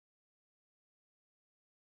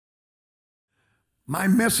My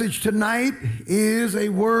message tonight is a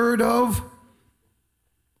word of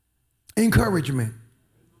encouragement.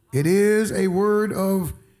 It is a word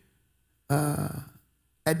of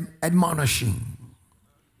admonishing.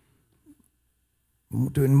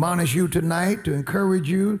 To admonish you tonight, to encourage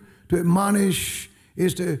you. To admonish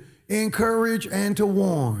is to encourage and to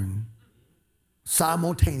warn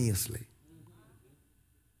simultaneously.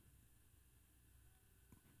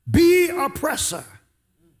 Be a presser.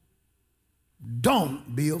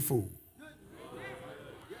 Don't be a fool.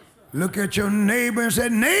 Look at your neighbor and say,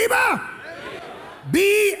 neighbor,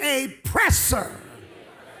 be a presser.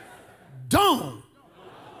 Don't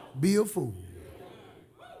be a fool.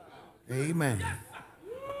 Amen.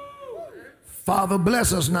 Father,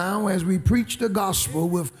 bless us now as we preach the gospel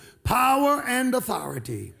with power and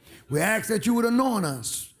authority. We ask that you would anoint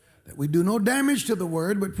us, that we do no damage to the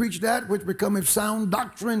word, but preach that which becometh sound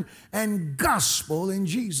doctrine and gospel in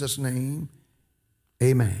Jesus' name.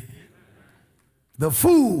 Amen. The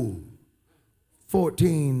fool,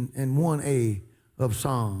 14 and 1a of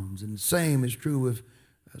Psalms, and the same is true with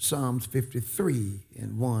Psalms 53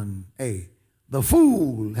 and 1a. The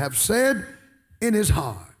fool have said in his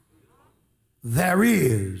heart, there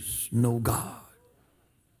is no God.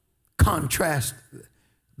 Contrast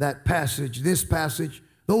that passage, this passage,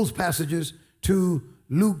 those passages to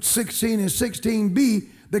Luke 16 and 16b.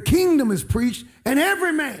 The kingdom is preached, and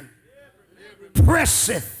every man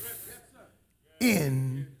presseth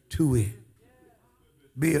into it.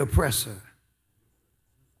 Be a presser.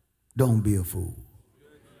 Don't be a fool.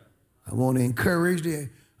 I want to encourage the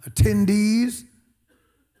attendees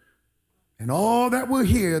and all that will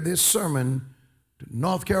hear this sermon to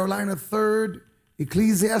North Carolina 3rd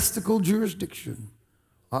Ecclesiastical Jurisdiction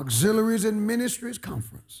Auxiliaries and Ministries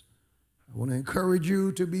Conference. I want to encourage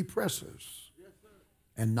you to be pressers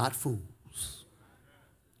and not fools.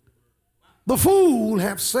 The fool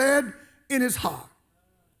have said in his heart,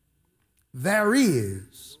 there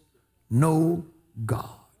is no God.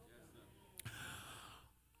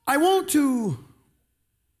 I want to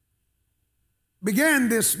begin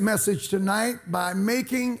this message tonight by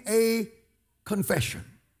making a confession.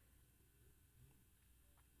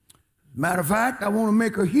 Matter of fact, I want to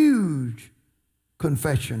make a huge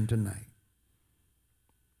confession tonight.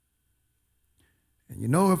 And you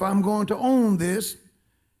know, if I'm going to own this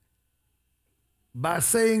by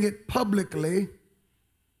saying it publicly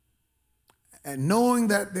and knowing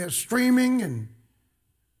that they're streaming and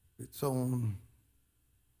it's on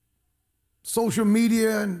social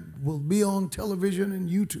media and will be on television and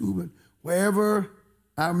YouTube and wherever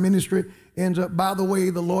our ministry ends up. By the way,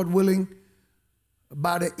 the Lord willing,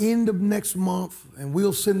 by the end of next month, and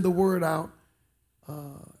we'll send the word out,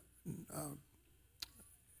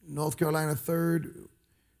 North Carolina 3rd,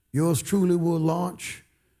 yours truly will launch,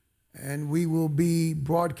 and we will be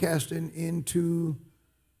broadcasting into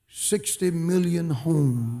 60 million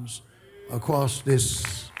homes across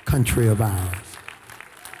this country of ours.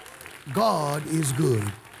 God is good.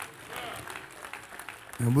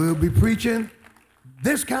 And we'll be preaching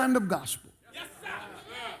this kind of gospel.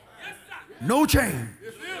 No change.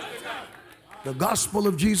 The gospel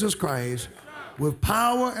of Jesus Christ with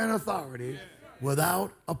power and authority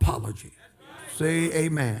without apology. Say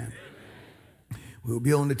amen. We'll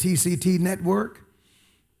be on the TCT network.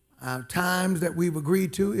 Our times that we've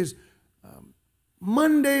agreed to is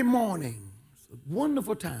Monday morning. It's a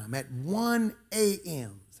wonderful time at 1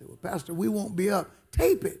 a.m. Say, well, Pastor, we won't be up.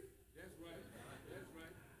 Tape it.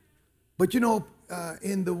 But you know,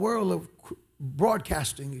 in the world of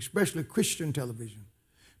broadcasting, especially Christian television,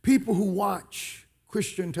 people who watch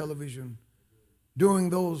Christian television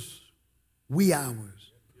during those wee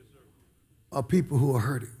hours are people who are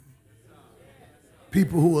hurting,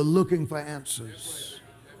 people who are looking for answers.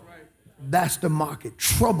 That's the market,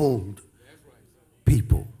 troubled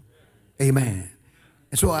people. Amen.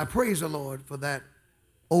 And so I praise the Lord for that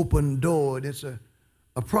open door. And it's a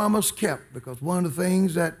promise kept, because one of the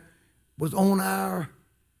things that was on our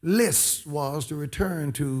list was to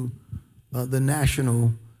return to the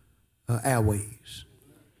national airways.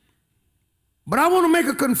 But I want to make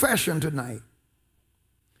a confession tonight.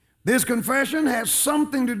 This confession has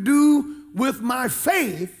something to do with my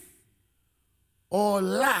faith or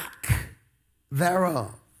lack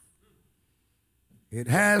thereof. It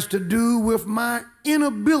has to do with my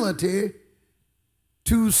inability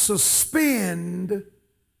to suspend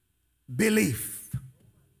belief.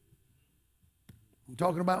 I'm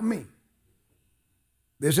talking about me.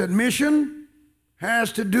 This admission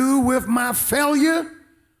has to do with my failure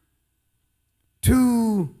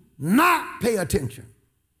to not pay attention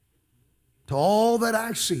to all that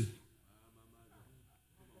I see.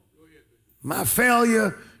 my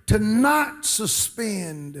failure to not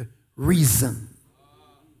suspend reason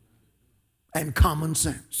and common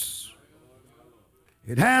sense.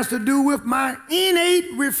 It has to do with my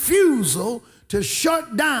innate refusal to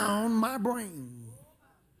shut down my brain.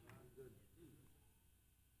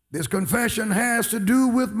 This confession has to do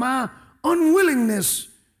with my unwillingness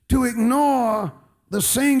to ignore the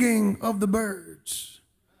singing of the birds,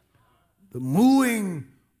 the mooing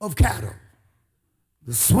of cattle,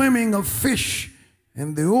 the swimming of fish,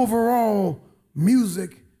 and the overall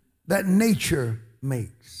music that nature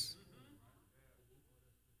makes.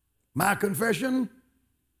 My confession,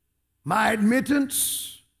 my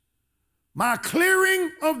admittance, my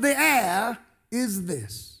clearing of the air is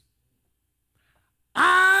this: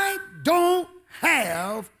 I don't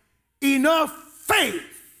have enough faith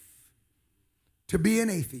to be an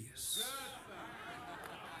atheist.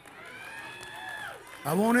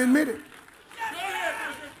 I won't admit it.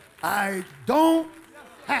 I don't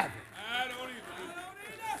have it.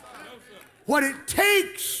 What it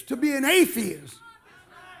takes to be an atheist,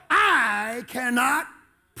 I cannot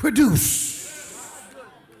produce.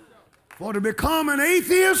 For to become an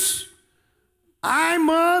atheist, I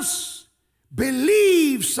must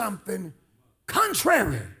believe something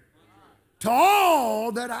contrary to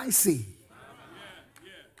all that I see.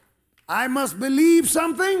 I must believe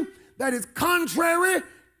something that is contrary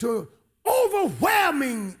to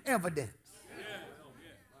overwhelming evidence.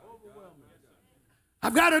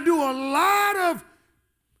 I've got to do a lot of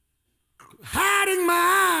hiding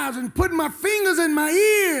my eyes and putting my fingers in my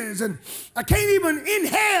ears, and I can't even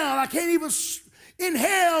inhale. I can't even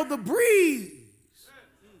inhale the breeze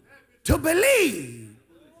to believe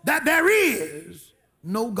that there is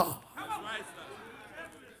no God.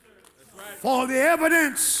 For the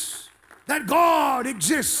evidence that God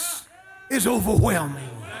exists is overwhelming.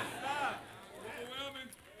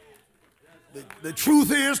 The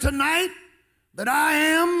truth is tonight that I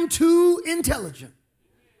am too intelligent,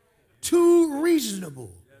 too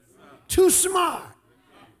reasonable, too smart.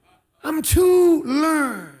 I'm too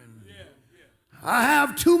learned. I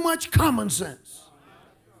have too much common sense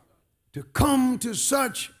to come to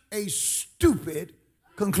such a stupid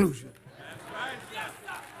conclusion.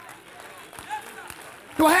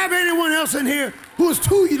 Do I have anyone else in here who is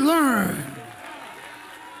too learned,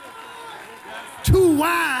 too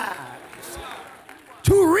wise,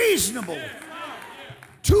 too reasonable,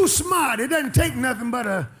 too smart? It doesn't take nothing but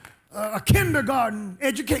a kindergarten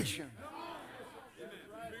education.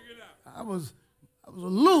 I was a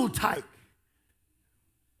little tight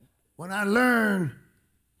when I learned,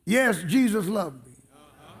 yes, Jesus loved me,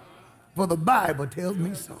 for the Bible tells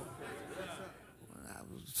me so. When I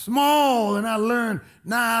was small and I learned,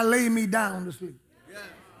 now I lay me down to sleep.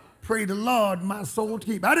 Pray the Lord my soul to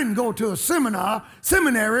keep. I didn't go to a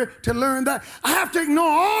seminary to learn that. I have to ignore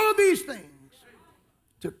all of these things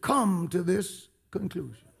to come to this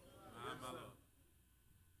conclusion.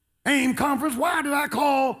 AIM conference, why did I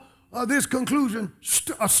call this conclusion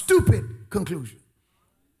a stupid conclusion?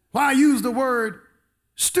 Why use the word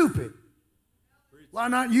stupid? Why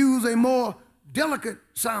not use a more delicate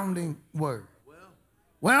sounding word?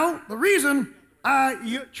 Well, the reason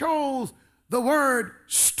I chose the word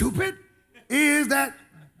stupid is that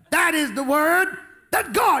that is the word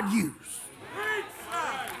that God used.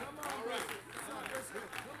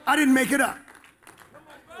 I didn't make it up.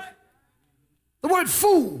 The word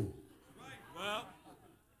fool,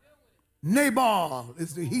 Nabal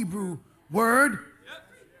is the Hebrew word,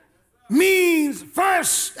 means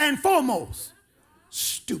first and foremost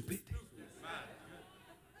stupid.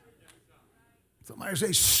 Somebody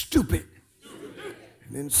say stupid.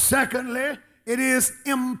 And then secondly, it is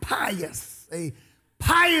impious. A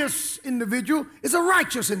pious individual is a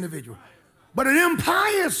righteous individual. But an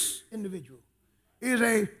impious individual is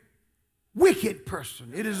a wicked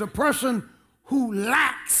person. It is a person who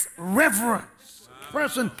lacks reverence, a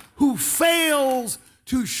person who fails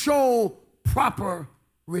to show proper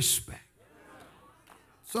respect.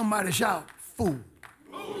 Somebody shout, fool.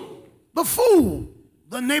 The fool,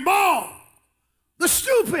 the Nabal, the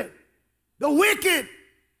stupid, the wicked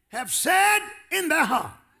have said in their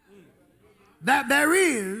heart that there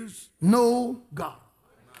is no God.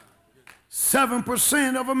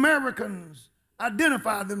 7% of Americans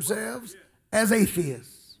identify themselves as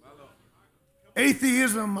atheists.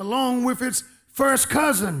 Atheism, along with its first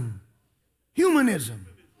cousin, humanism,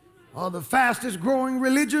 are the fastest growing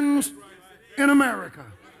religions in America.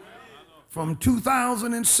 From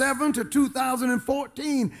 2007 to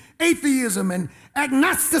 2014, atheism and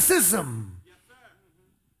agnosticism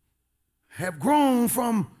have grown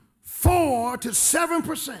from 4 to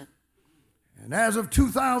 7%. And as of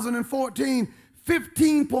 2014,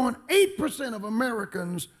 15.8% of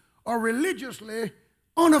Americans are religiously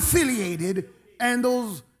unaffiliated, and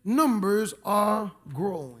those numbers are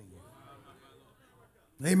growing.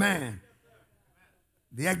 Amen.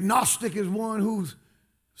 The agnostic is one who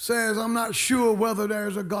says, I'm not sure whether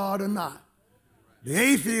there's a God or not. The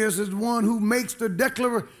atheist is one who makes the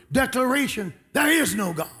declaration, there is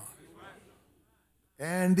no God.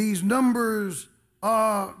 And these numbers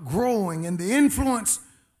are growing, and the influence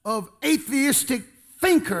of atheistic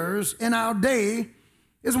thinkers in our day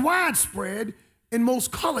is widespread in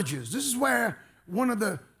most colleges. This is where one of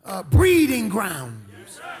the breeding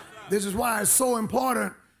grounds. This is why it's so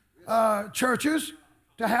important, churches,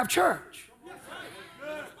 to have church.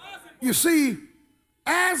 You see,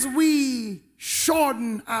 as we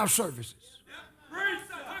shorten our services,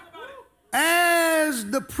 as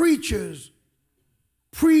the preachers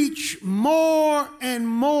preach more and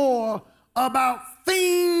more about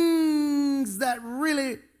things that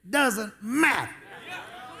really doesn't matter,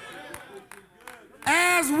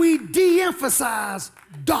 as we de-emphasize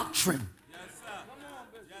doctrine,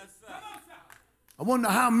 I wonder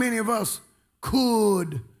how many of us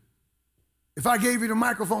could, if I gave you the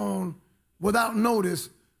microphone without notice,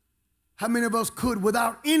 how many of us could,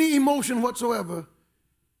 without any emotion whatsoever,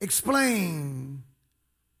 explain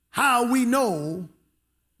how we know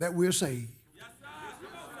that we're saved?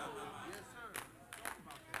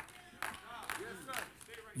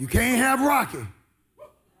 You can't have Rocky.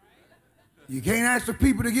 You can't ask the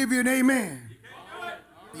people to give you an amen.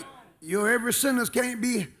 Your every sentence can't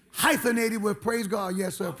be hyphenated with praise God.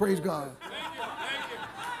 Yes, sir. Praise God.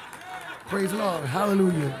 Praise the Lord.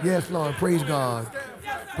 Hallelujah. Yes, Lord. Praise God.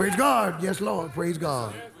 Praise God. Yes, Lord. Praise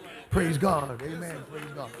God. Praise God. Amen.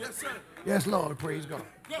 Praise God. Yes, Lord. Praise God.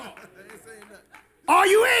 Are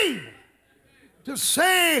you able to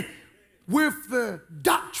say with the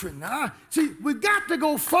doctrine? Now, see, we got to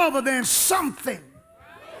go further than something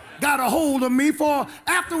got a hold of me, for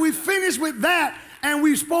after we finish with that and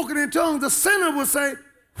we've spoken in tongues, the sinner will say,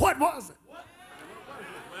 what was it?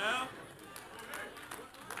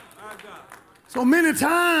 So many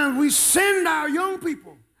times we send our young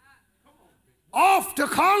people off to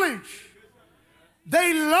college.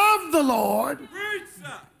 They love the Lord,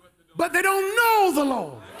 but they don't know the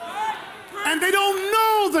Lord, and they don't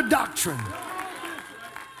know the doctrine.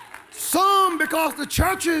 Some because the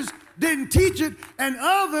churches didn't teach it, and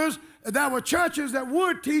others, there were churches that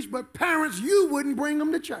would teach, but parents, you wouldn't bring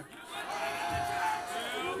them to church.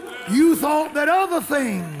 You thought that other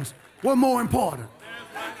things were more important.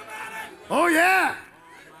 Oh yeah,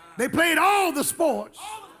 they played all the sports.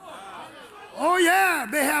 Oh yeah,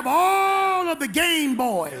 they have all of the Game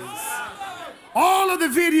Boys, all of the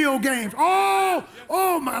video games, oh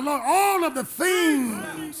my Lord, all of the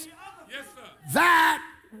things that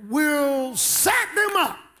will set them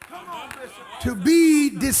up to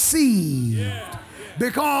be deceived,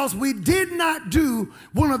 because we did not do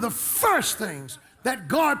one of the first things that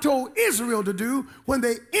God told Israel to do when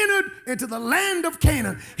they entered into the land of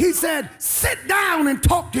Canaan. He said, sit down and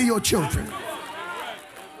talk to your children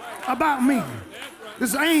about me.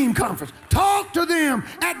 This is AIM conference. Talk to them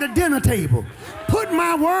at the dinner table. Put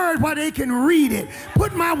my word where they can read it.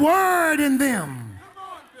 Put my word in them.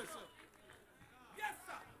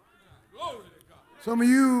 Some of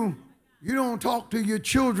you don't talk to your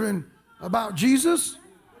children about Jesus.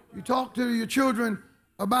 You talk to your children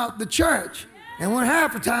about the church. And when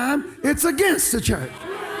half the time, it's against the church.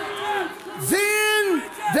 Then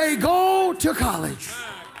they go to college.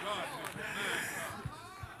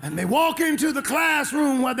 And they walk into the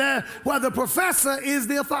classroom where the professor is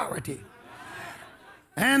the authority.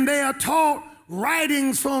 And they are taught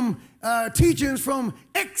writings from, teachings from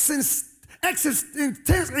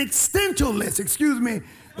existentialists,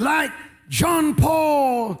 like John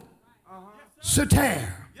Paul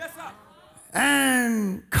Sartre,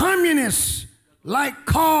 and communists like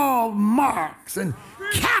Karl Marx, and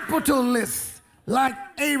capitalists like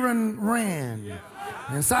Ayn Rand,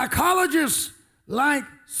 and psychologists like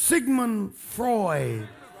Sigmund Freud,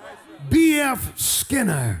 B.F.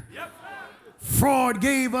 Skinner. Freud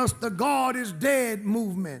gave us the God is dead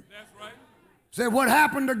movement. Said what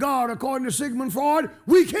happened to God according to Sigmund Freud?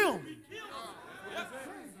 We killed him.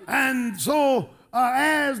 And so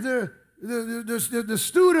as the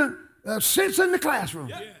student sits in the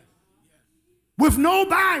classroom with no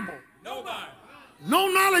Bible, no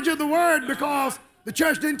knowledge of the word, because the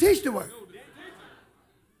church didn't teach the word.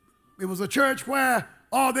 It was a church where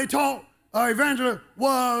all they taught evangelist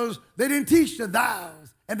was they didn't teach the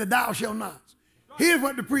thous and the thou shalt nots. Here's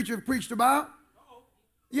what the preacher preached about.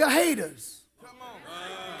 Your haters.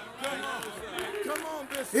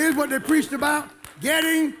 Here's what they preached about: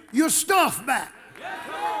 getting your stuff back.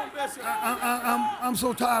 I'm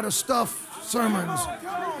so tired of stuff sermons.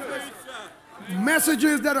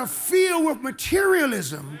 Messages that are filled with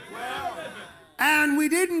materialism, and we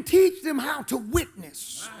didn't teach them how to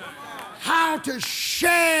witness, how to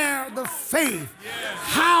share the faith,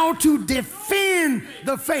 how to defend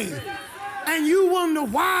the faith. And you wonder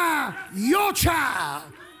why your child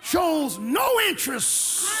shows no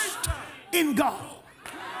interest in God.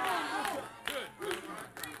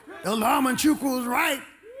 Elder Armand Chukwu was right.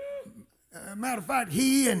 Matter of fact,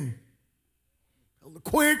 he and Elder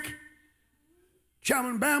Quick,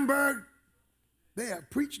 Chairman Bamberg, they have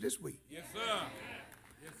preached this week. Yes, sir.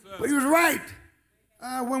 Yes, sir. But he was right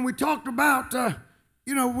when we talked about,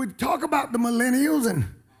 we talk about the millennials, and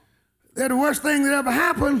they're the worst thing that ever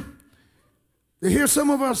happened. To hear some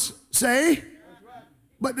of us say,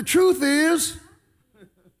 but the truth is,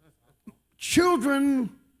 children,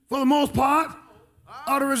 for the most part,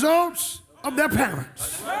 are the results of their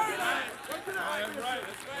parents.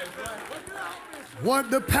 What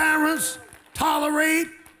the parents tolerate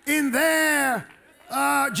in their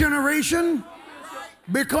generation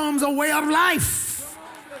becomes a way of life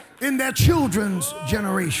in their children's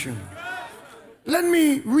generation. Let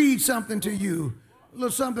me read something to you, a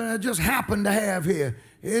little something I just happened to have here.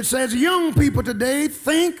 It says, young people today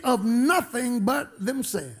think of nothing but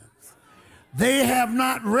themselves. They have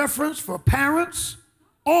not reference for parents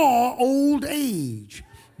or old age.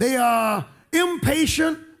 They are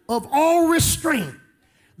impatient of all restraint.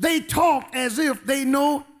 They talk as if they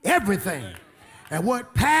know everything. And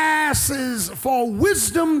what passes for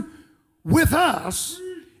wisdom with us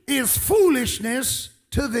is foolishness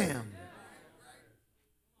to them.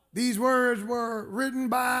 These words were written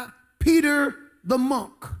by Peter the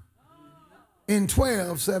monk in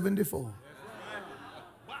 1274.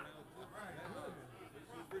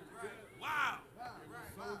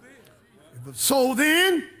 So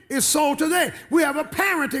then, it's so today. We have a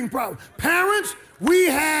parenting problem. Parents, we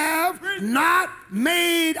have not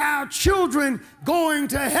made our children going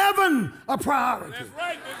to heaven a priority. That's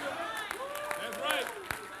right, Bishop. That's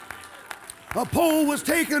right. A poll was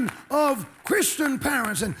taken of Christian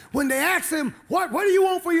parents, and when they asked them, what do you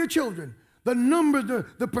want for your children? The number,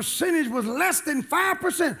 the percentage was less than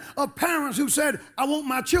 5% of parents who said, I want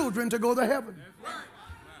my children to go to heaven. That's right.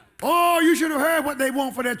 Oh, you should have heard what they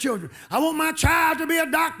want for their children. I want my child to be a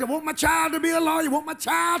doctor. I want my child to be a lawyer. I want my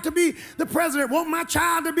child to be the president. I want my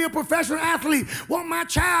child to be a professional athlete. I want my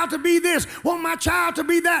child to be this. I want my child to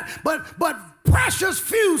be that. But precious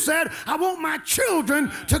few said, I want my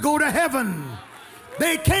children to go to heaven.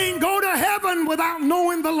 They can't go to heaven without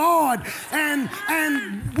knowing the Lord. And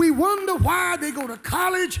we wonder why they go to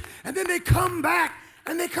college and then they come back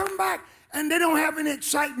and they don't have any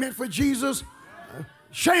excitement for Jesus.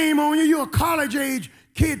 Shame on you, you're a college age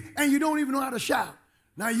kid and you don't even know how to shout.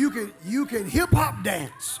 Now you can hip hop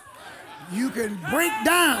dance. You can break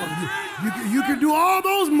down. You can do all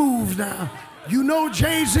those moves now. You know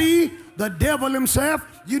Jay-Z, the devil himself.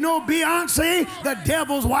 You know Beyonce, the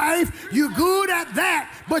devil's wife. You're good at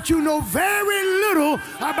that, but you know very little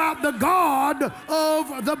about the God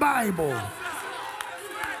of the Bible.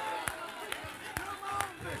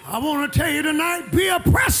 I want to tell you tonight, be a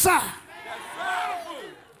presser,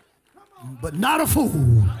 but not a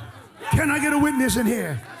fool. Can I get a witness in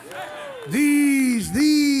here? These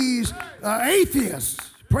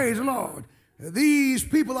atheists, praise the Lord, these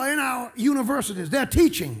people are in our universities, their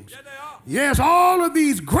teachings. Yes, all of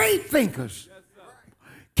these great thinkers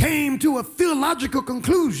came to a theological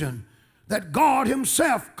conclusion that God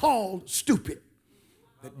himself called stupid,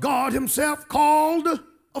 that God himself called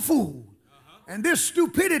a fool. And this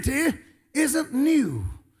stupidity isn't new.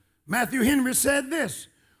 Matthew Henry said this,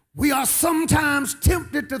 we are sometimes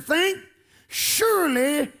tempted to think,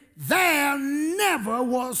 surely there never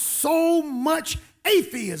was so much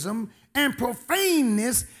atheism and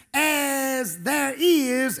profaneness as there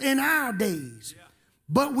is in our days.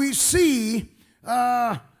 But we see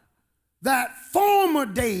that former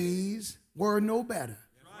days were no better.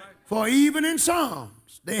 For even in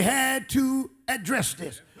Psalms, they had to address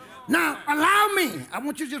this. Now, allow me, I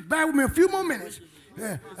want you to just bear with me a few more minutes.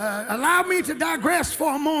 Allow me to digress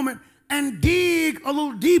for a moment and dig a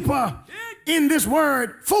little deeper in this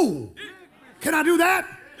word, fool. Can I do that?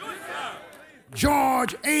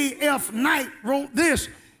 George A.F. Knight wrote this.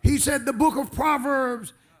 He said the book of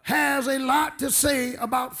Proverbs has a lot to say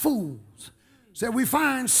about fools. Said we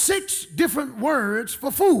find 6 different words for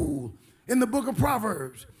fool in the book of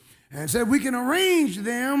Proverbs. And said we can arrange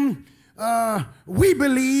them, we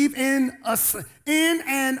believe, in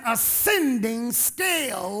an ascending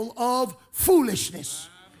scale of foolishness.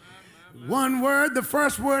 One word, the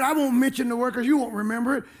first word, I won't mention the word because you won't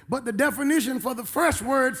remember it, but the definition for the first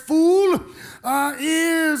word, fool,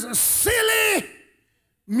 is silly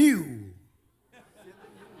mule.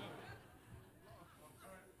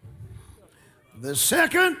 The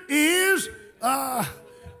second is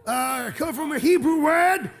come from a Hebrew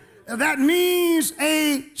word that means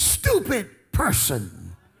a stupid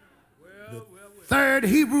person. The third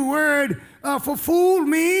Hebrew word for fool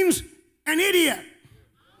means an idiot.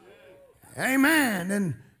 Amen.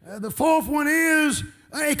 And the fourth one is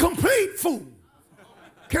a complete fool.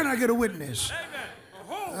 Can I get a witness?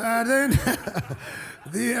 Then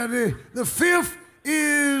the fifth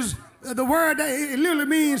is the word that it literally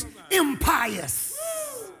means impious.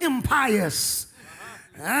 Impious.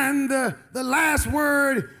 And the last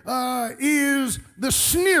word is the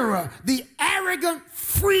sneerer, the arrogant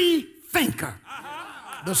free thinker.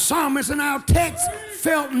 The psalmist in our text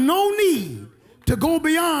felt no need to go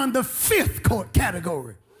beyond the fifth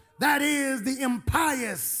category. That is the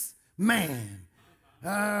impious man.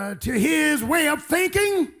 To his way of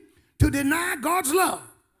thinking, to deny God's love,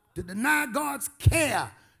 to deny God's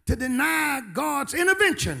care, to deny God's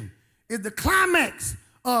intervention is the climax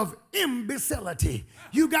of imbecility.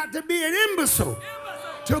 You got to be an imbecile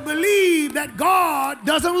to believe that God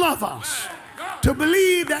doesn't love us, to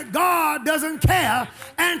believe that God doesn't care,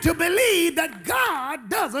 and to believe that God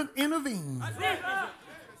doesn't intervene.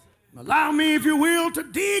 Allow me, if you will, to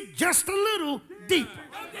dig just a little deeper.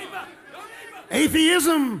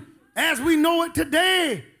 Atheism, as we know it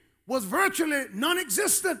today, was virtually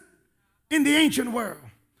non-existent in the ancient world.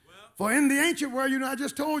 For in the ancient world, you know, I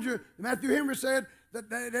just told you, Matthew Henry said that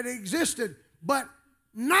it existed, but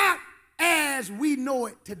not as we know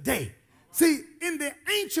it today. See, in the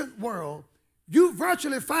ancient world, you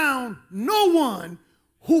virtually found no one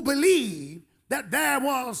who believed that there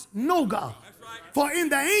was no God. For in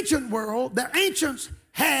the ancient world, the ancients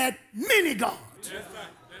had many gods.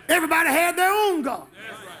 Everybody had their own God.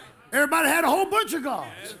 Everybody had a whole bunch of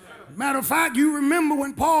gods. Matter of fact, you remember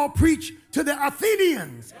when Paul preached to the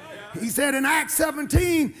Athenians. He said in Acts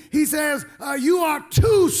 17, he says, you are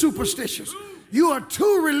too superstitious. You are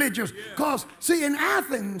too religious. Because, see, in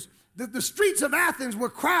Athens, the streets of Athens were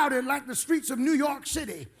crowded like the streets of New York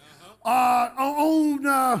City on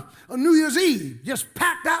New Year's Eve, just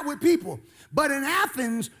packed out with people. But in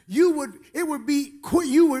Athens, you would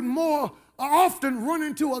more often run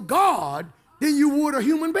into a god than you would a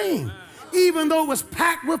human being. Even though it was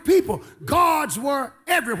packed with people, gods were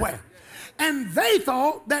everywhere. And they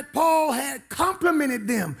thought that Paul had complimented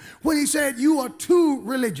them when he said, you are too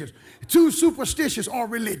religious, too superstitious or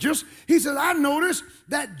religious. He said, I noticed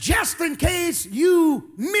that just in case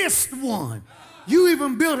you missed one, you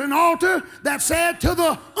even built an altar that said to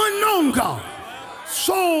the unknown God.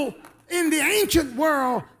 So in the ancient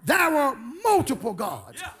world, there were multiple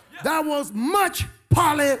gods. There was much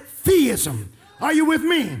polytheism. Are you with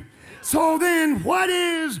me? So then what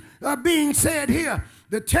is being said here?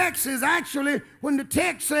 The text is actually, when the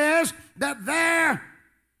text says that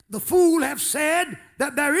the fool have said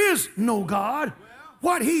that there is no God,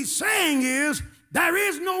 what he's saying is there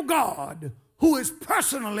is no God who is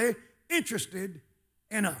personally interested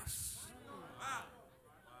in us.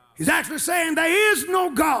 He's actually saying there is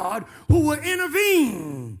no God who will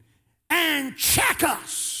intervene and check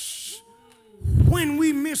us when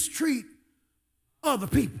we mistreat other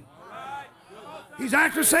people. He's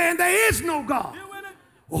actually saying there is no God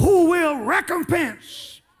who will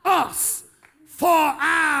recompense us for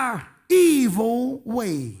our evil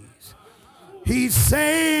ways. He's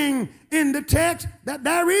saying in the text that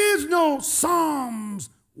there is no Psalms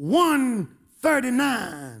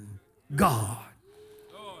 139 God,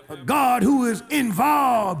 a God who is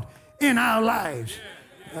involved in our lives.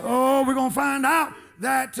 Oh, we're going to find out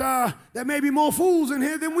that there may be more fools in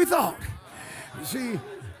here than we thought. You see,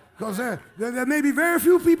 because there may be very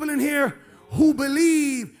few people in here who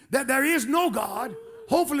believe that there is no God.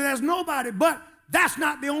 Hopefully there's nobody, but that's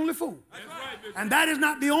not the only fool. And that is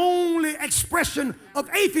not the only expression of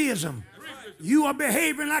atheism. You are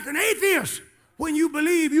behaving like an atheist when you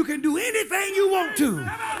believe you can do anything you want to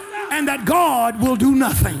and that God will do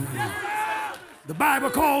nothing. The Bible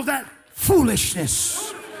calls that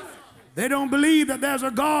foolishness. They don't believe that there's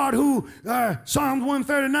a God who, Psalms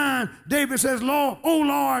 139, David says, Lord, O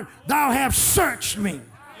Lord, thou hast searched me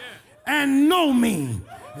and know me.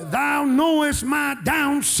 Thou knowest my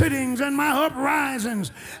down sittings and my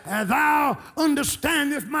uprisings, and thou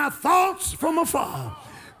understandest my thoughts from afar.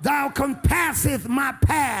 Thou compasseth my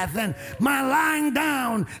path and my lying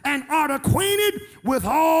down, and art acquainted with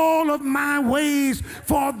all of my ways.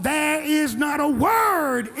 For there is not a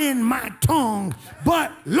word in my tongue,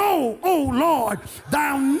 but lo, O Lord,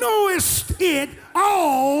 thou knowest it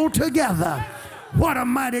altogether. What a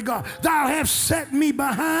mighty God. Thou hast set me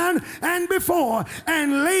behind and before,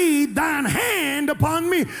 and laid thine hand upon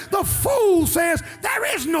me. The fool says,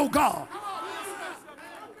 there is no God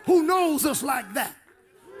who knows us like that,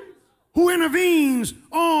 who intervenes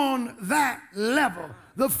on that level.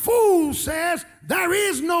 The fool says there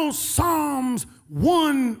is no Psalms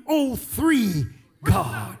 103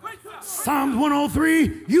 God. Psalms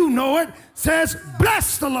 103, you know it, says,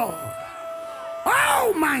 bless the Lord,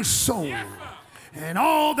 oh my soul, and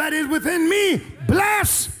all that is within me,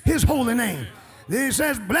 bless his holy name. Then it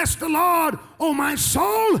says, bless the Lord, O my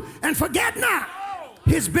soul, and forget not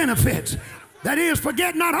his benefits. That is,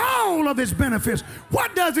 forget not all of his benefits.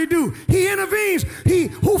 What does he do? He intervenes. He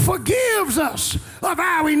who forgives us of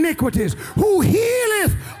our iniquities, who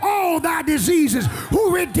healeth all thy diseases,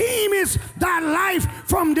 who redeemeth thy life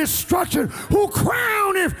from destruction, who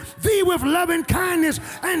crowneth thee with loving kindness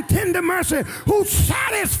and tender mercy, who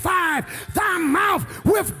satisfieth thy mouth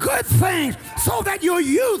with good things, so that your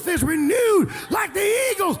youth is renewed like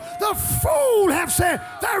the eagles. The fool have said,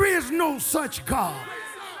 there is no such God.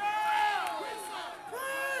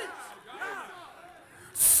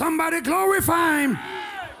 Somebody glorify him,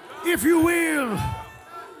 if you will.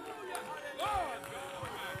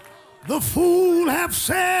 The fool have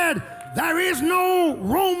said there is no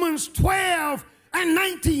Romans 12 and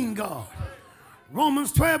 19 God.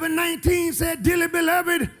 Romans 12 and 19 said, dearly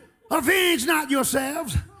beloved, avenge not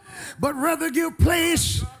yourselves, but rather give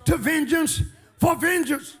place to vengeance, for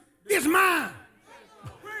vengeance is mine.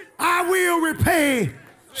 I will repay,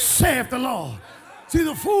 saith the Lord. See,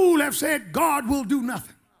 the fool have said God will do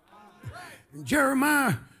nothing.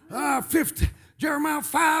 Jeremiah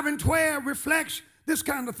 5 and 12 reflects this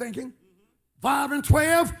kind of thinking. 5 and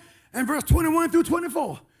 12 and verse 21 through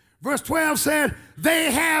 24. Verse 12 said,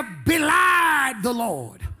 they have belied the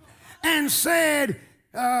Lord and said,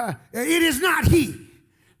 it is not he,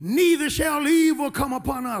 neither shall evil come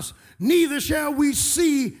upon us, neither shall we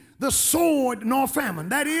see the sword nor famine.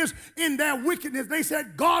 That is, in their wickedness, they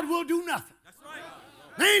said God will do nothing. That's right.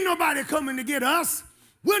 There ain't nobody coming to get us.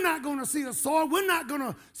 We're not going to see a sword. We're not going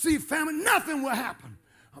to see famine. Nothing will happen.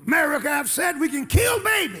 America have said we can kill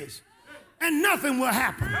babies and nothing will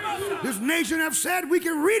happen. This nation have said we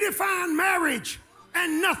can redefine marriage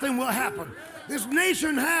and nothing will happen. This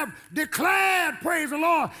nation have declared, praise the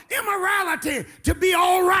Lord, immorality to be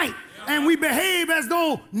all right, and we behave as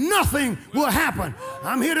though nothing will happen.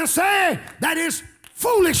 I'm here to say that is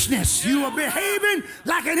foolishness. You are behaving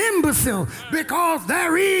like an imbecile because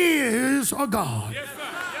there is a God.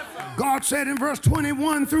 God said in verse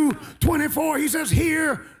 21 through 24, he says,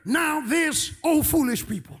 hear now this, O foolish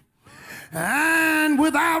people, and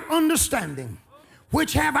without understanding,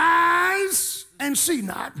 which have eyes and see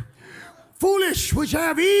not, foolish, which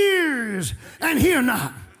have ears and hear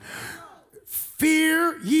not.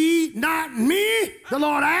 Fear ye not me, the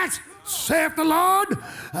Lord asked, saith the Lord.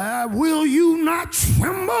 Will you not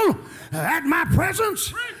tremble at my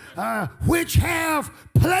presence, which have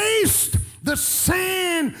placed the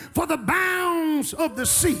sand for the bounds of the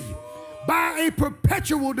sea by a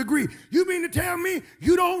perpetual decree? You mean to tell me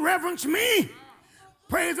you don't reverence me?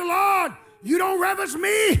 Praise the Lord. You don't reverence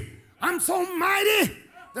me. I'm so mighty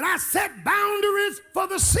that I set boundaries for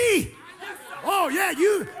the sea. Oh yeah,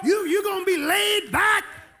 you're gonna be laid back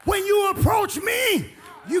when you approach me.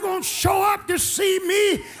 You're going to show up to see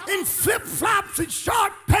me in flip-flops and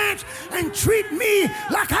short pants and treat me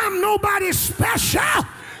like I'm nobody special.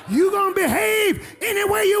 You're going to behave any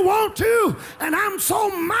way you want to. And I'm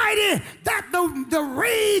so mighty that the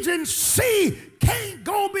raging sea can't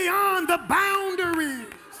go beyond the boundaries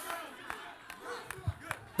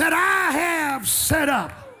that I have set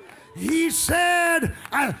up. He said,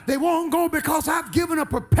 they won't go because I've given a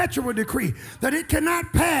perpetual decree that it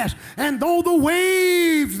cannot pass. And though the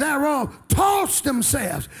waves thereof toss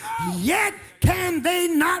themselves, yet can they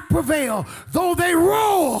not prevail. Though they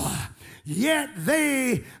roar, yet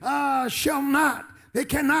they they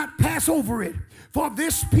cannot pass over it. For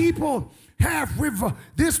this people hath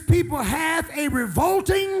a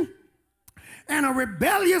revolting and a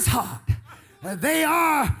rebellious heart. They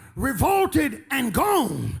are revolted and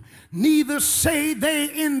gone. Neither say they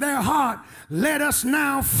in their heart, let us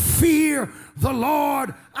now fear the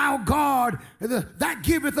Lord our God, that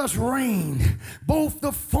giveth us rain, both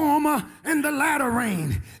the former and the latter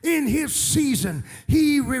rain in his season.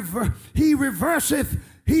 He reverseth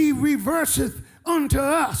unto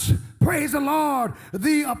us, praise the Lord,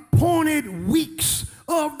 the appointed weeks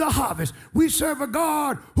of the harvest. We serve a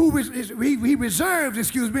God who he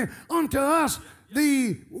reserves, unto us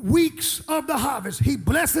the weeks of the harvest. He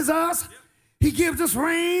blesses us. He gives us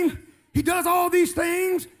rain. He does all these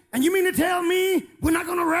things. And you mean to tell me we're not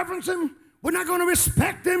going to reverence him? We're not going to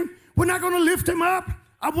respect him? We're not going to lift him up?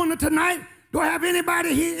 I wonder tonight, do I have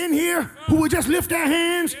anybody here in here who will just lift their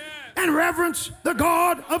hands and reverence the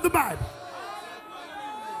God of the Bible?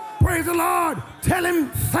 Praise the Lord. Tell him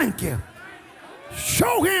thank you.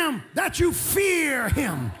 Show him that you fear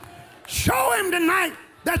him. Show him tonight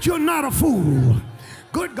that you're not a fool.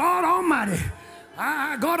 Good God Almighty.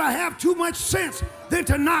 God, I have too much sense than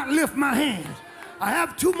to not lift my hands. I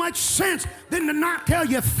have too much sense than to not tell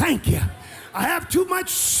you thank you. I have too much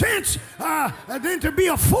sense than to be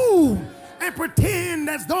a fool and pretend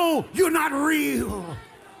as though you're not real.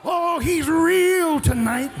 Oh, he's real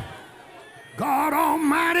tonight. God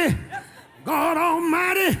Almighty, God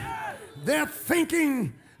Almighty. Their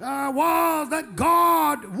thinking was that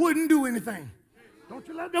God wouldn't do anything. Don't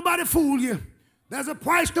you let nobody fool you. There's a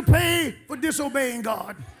price to pay for disobeying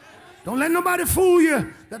God. Don't let nobody fool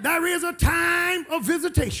you that there is a time of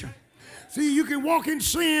visitation. See, you can walk in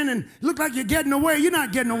sin and look like you're getting away. You're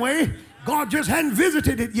not getting away. God just hadn't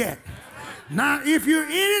visited it yet. Now, if you're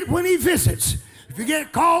in it when he visits, if you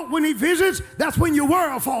get caught when he visits, that's when your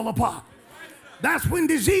world fall apart. That's when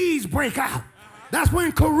disease break out. That's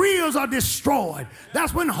when careers are destroyed.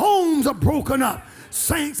 That's when homes are broken up.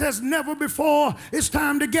 Saints, as never before, it's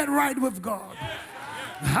time to get right with God.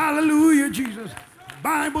 Hallelujah, Jesus.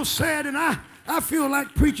 Bible said, and I feel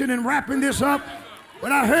like preaching and wrapping this up,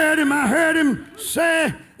 but I heard him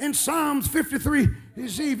say in Psalms 53, you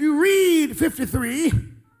see, if you read 53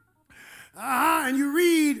 and you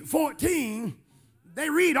read 14, they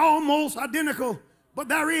read almost identical, but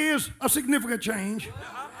there is a significant change.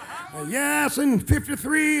 Yes, in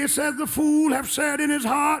 53 it says the fool have said in his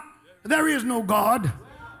heart, there is no God.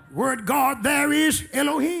 Word God, there is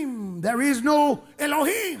Elohim. There is no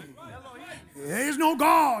Elohim. There is no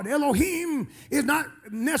God. Elohim is not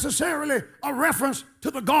necessarily a reference to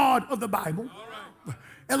the God of the Bible.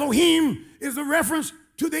 Elohim is a reference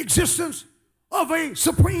to the existence of a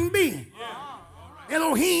supreme being.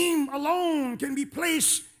 Elohim alone can be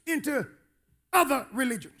placed into other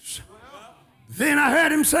religions. Then I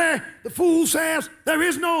heard him say, the fool says, there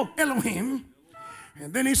is no Elohim.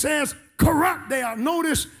 And then he says, corrupt they are.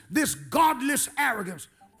 Notice this godless arrogance.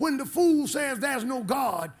 When the fool says there's no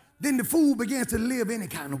God, then the fool begins to live any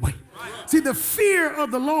kind of way. See, the fear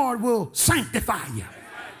of the Lord will sanctify you.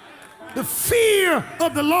 The fear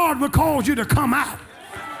of the Lord will cause you to come out.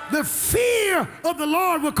 The fear of the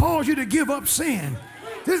Lord will cause you to give up sin.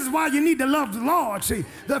 This is why you need to love the Lord. See,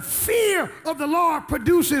 the fear of the Lord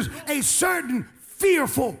produces a certain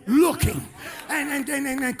fearful looking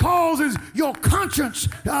and causes your conscience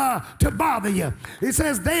to bother you. It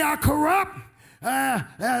says they are corrupt.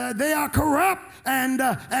 They are corrupt and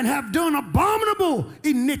have done abominable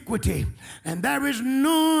iniquity, and there is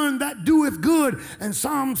none that doeth good. And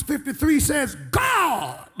Psalms 53 says,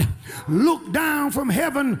 God look down from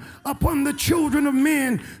heaven upon the children of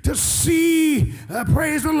men to see,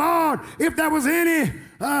 praise the Lord, if there was any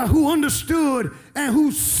who understood and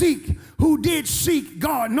who did seek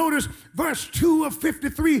God. Notice verse 2 of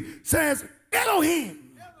 53 says,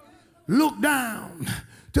 Elohim look down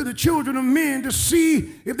to the children of men to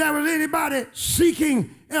see if there was anybody seeking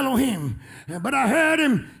Elohim. But I heard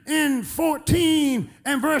him in 14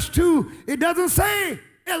 and verse 2, it doesn't say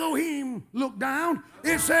Elohim look down.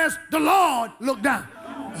 It says the Lord look down.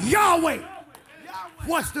 Yahweh.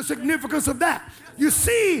 What's the significance of that? You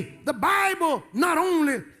see, the Bible not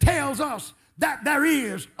only tells us that there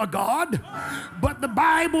is a God, but the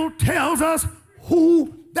Bible tells us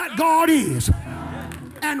who that God is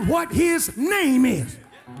and what his name is.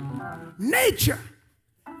 Nature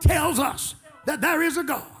tells us that there is a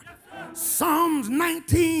God. Psalms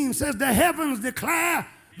 19 says the heavens declare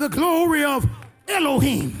the glory of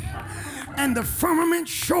Elohim, and the firmament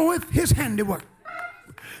showeth his handiwork.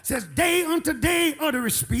 Says day unto day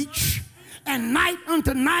uttereth speech, and night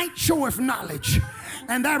unto night showeth knowledge.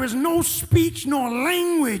 And there is no speech nor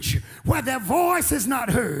language where their voice is not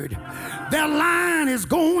heard. Their line is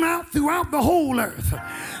gone out throughout the whole earth,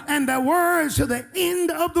 and their words to the end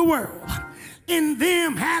of the world. In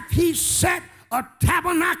them hath he set a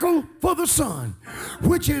tabernacle for the sun,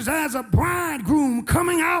 which is as a bridegroom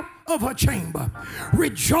coming out of her chamber,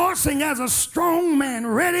 rejoicing as a strong man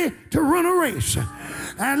ready to run a race.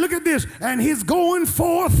 And look at this, and his going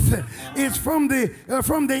forth is from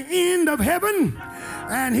the end of heaven,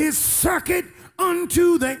 and his circuit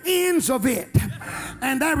unto the ends of it.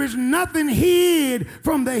 and there is nothing hid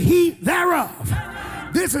from the heat thereof.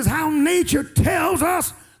 This is how nature tells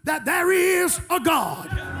us that there is a God.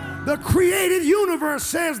 The created universe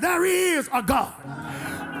says there is a God.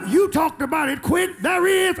 You talked about it quick. There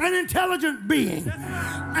is an intelligent being,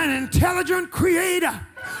 an intelligent creator.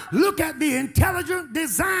 Look at the intelligent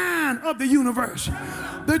design of the universe.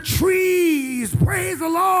 The trees praise the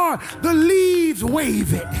Lord. The leaves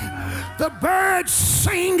wave it. The birds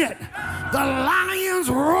sing it. The lions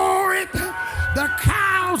roar it. The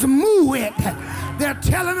cows moo it. They're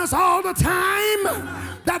telling us all the time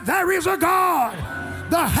that there is a God.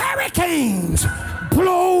 The hurricanes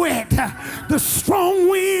blow it. The strong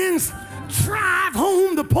winds drive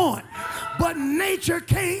home the point. But nature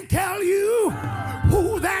can't tell you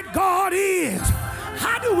who that God is.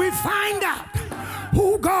 How do we find out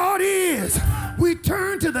who God is? We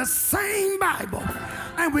turn to the same Bible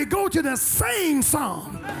and we go to the same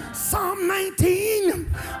Psalm. Psalm 19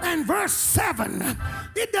 and verse 7.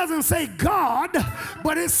 It doesn't say God,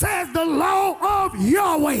 but it says the law of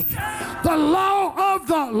Yahweh, the law of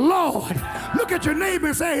the Lord. Look at your neighbor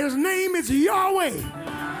and say, his name is Yahweh.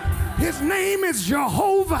 His name is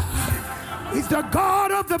Jehovah. He's the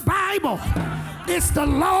God of the Bible. It's the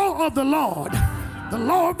law of the Lord. The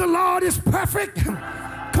law of the Lord is perfect,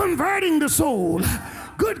 converting the soul.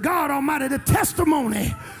 Good God Almighty, the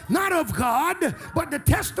testimony, not of God, but the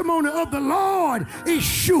testimony of the Lord is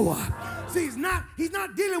sure. See, he's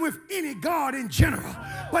not dealing with any God in general,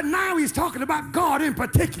 but now he's talking about God in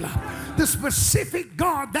particular, the specific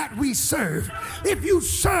God that we serve. If you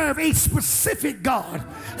serve a specific God,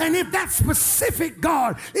 and if that specific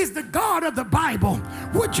God is the God of the Bible,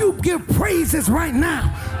 would you give praises right now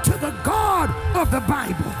to the God of the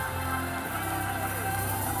Bible?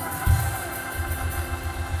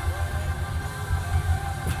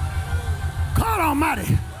 God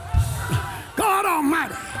Almighty, God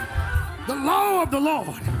Almighty, the law of the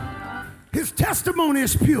Lord, his testimony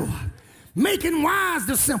is pure, making wise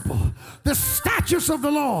the simple. The statutes of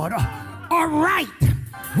the Lord are right,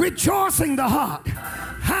 rejoicing the heart.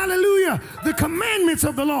 Hallelujah. The commandments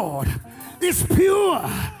of the Lord is pure,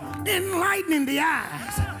 enlightening the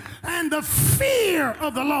eyes. And the fear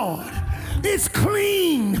of the Lord is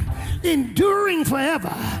clean, enduring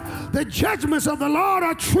forever. The judgments of the Lord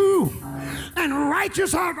are true, and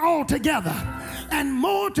righteous are altogether, and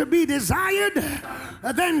more to be desired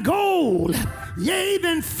than gold, yea,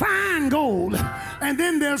 than fine gold, and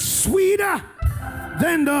then they're sweeter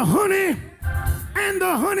than the honey and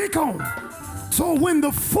the honeycomb. So when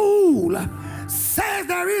the fool says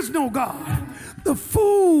there is no God, the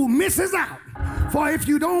fool misses out. For if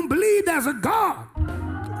you don't believe there's a God,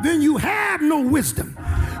 then you have no wisdom,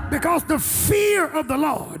 because the fear of the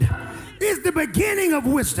Lord is the beginning of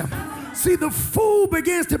wisdom. See, the fool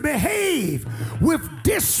begins to behave with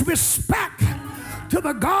disrespect to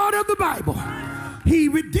the God of the Bible. He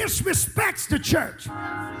disrespects the church,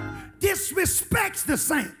 disrespects the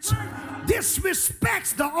saints,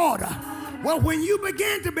 disrespects the order. Well, when you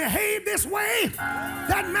begin to behave this way,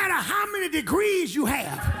 doesn't matter how many degrees you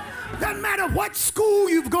have, doesn't matter what school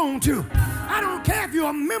you've gone to, I don't care if you're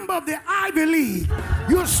a member of the Ivy League,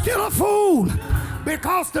 you're still a fool,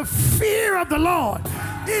 because the fear of the Lord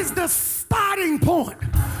is the starting point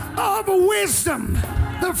of wisdom.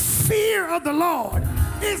 The fear of the Lord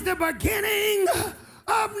is the beginning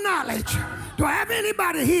of knowledge. Do I have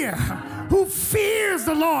anybody here who fears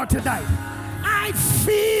the Lord today? I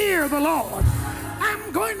fear the Lord.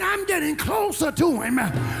 I'm getting closer to him. Do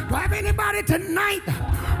I have anybody tonight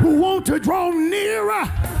who want to draw nearer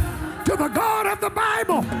to the God of the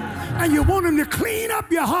Bible, and you want him to clean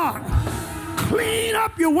up your heart, clean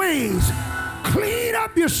up your ways, clean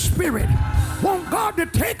up your spirit? Want God to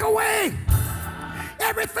take away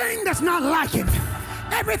everything that's not like him,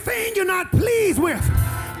 everything you're not pleased with,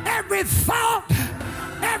 every thought,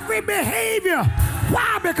 every behavior.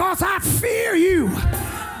 Why? Because I fear you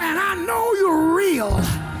and I know you're real.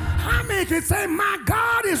 How many can say my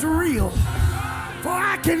God is real? For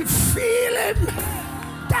I can feel it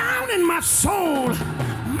down in my soul.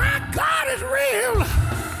 My God is real.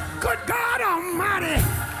 Good God Almighty.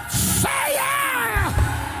 Say yes.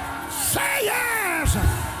 Say yes.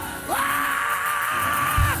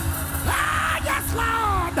 Yes,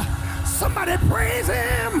 Lord. Somebody praise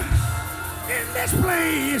him in this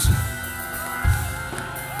place.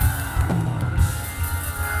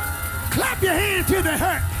 Clap your hands till they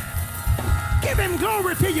hurt. Give him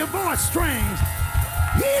glory till your voice strains.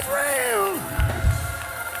 He's real.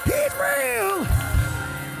 He's real.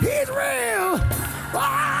 He's real.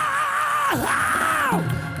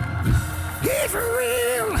 He's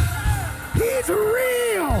real. He's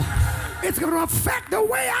real. It's going to affect the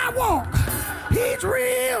way I walk. He's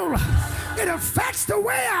real. It affects the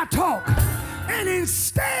way I talk. And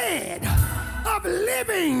instead of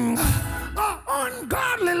living an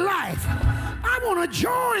ungodly life, I want to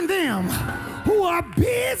join them who are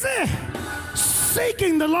busy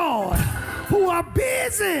seeking the Lord, who are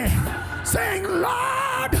busy saying,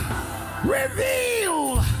 Lord,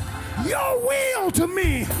 reveal your will to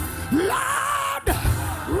me. Lord,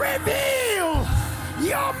 reveal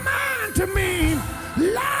your mind to me.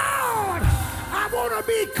 Lord, I want to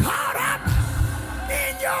be caught up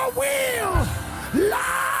in your will.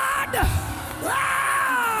 Lord,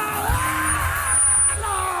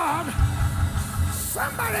 Lord,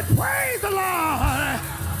 somebody praise the Lord.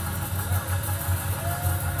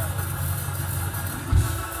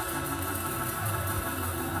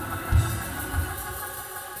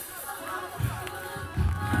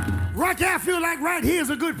 Right there, I feel like right here is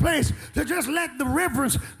a good place to just let the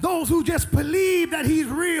reverence, those who just believe that he's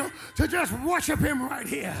real, to just worship him right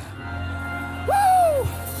here. Woo!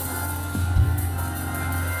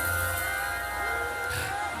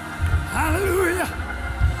 Hallelujah.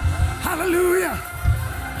 Hallelujah.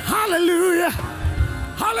 Hallelujah.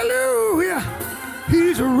 Hallelujah.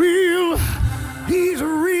 He's real. He's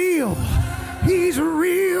real. He's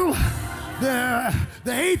real. The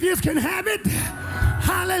atheist can have it.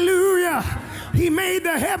 Hallelujah. He made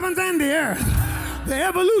the heavens and the earth. The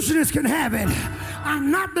evolutionists can have it.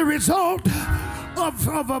 I'm not the result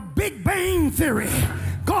of a Big Bang theory.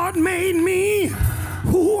 God made me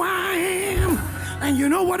who I am. And you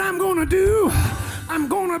know what I'm going to do? I'm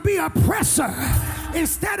going to be a presser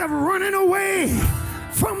instead of running away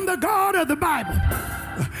from the God of the Bible.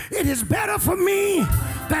 It is better for me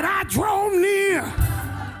that I draw near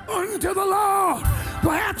unto the Lord.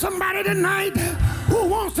 Perhaps somebody tonight who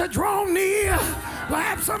wants to draw near.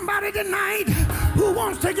 Perhaps somebody tonight who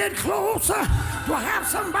wants to get closer.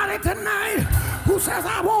 Perhaps somebody tonight who says,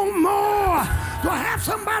 I want more. Perhaps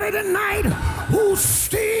somebody tonight who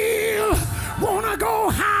still want to go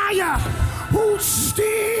higher. Who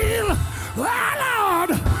still, Lord,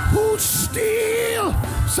 who still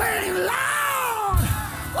saying, Lord,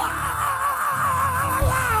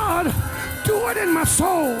 oh, Lord, do it in my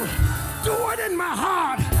soul. Do it in my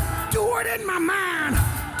heart. Do it in my mind.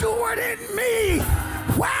 Do it in me.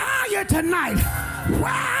 Where are you tonight?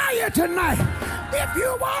 Where are you tonight? If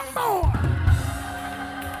you want more.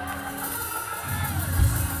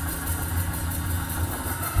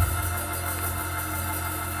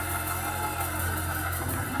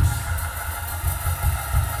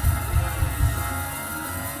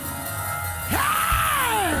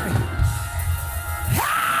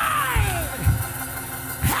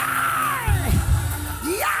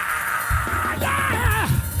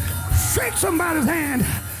 Shake somebody's hand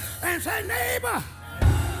and say, neighbor,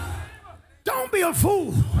 don't be a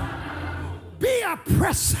fool. Be a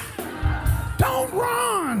presser. Don't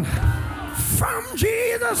run from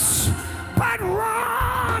Jesus, but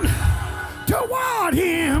run toward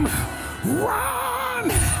him. Run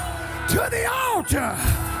to the altar.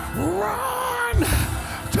 Run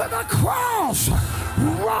to the cross.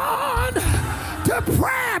 Run to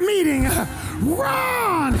prayer meeting.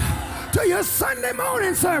 Run to your Sunday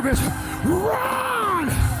morning service.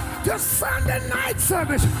 Run to Sunday night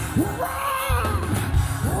service. Run,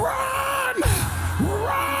 run,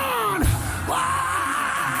 run.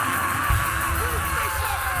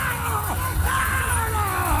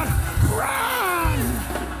 Lord, run.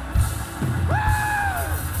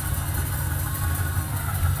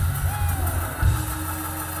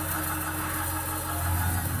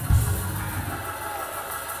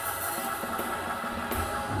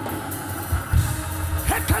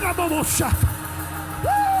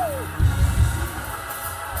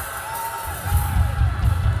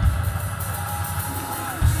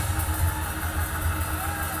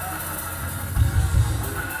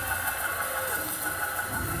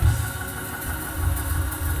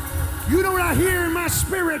 You know what I hear in my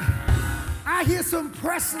spirit? I hear some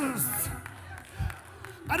pressers.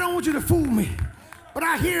 I don't want you to fool me, but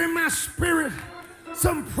I hear in my spirit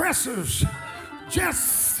some pressers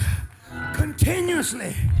just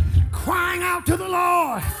continuously crying out to the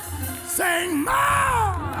Lord, saying,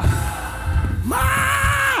 more,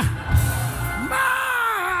 more,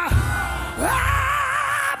 more,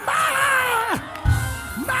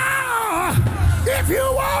 more. If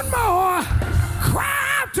you want more, cry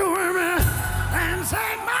out to him and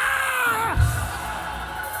say, more.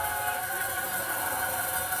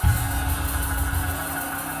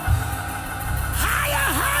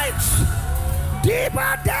 Higher heights,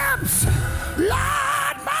 deeper depths.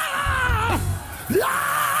 Lord, more!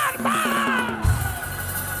 Lord, more!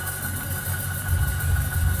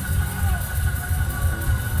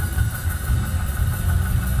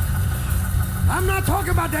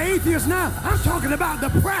 about the atheist now. I'm talking about the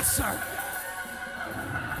presser.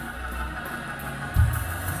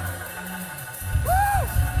 Woo!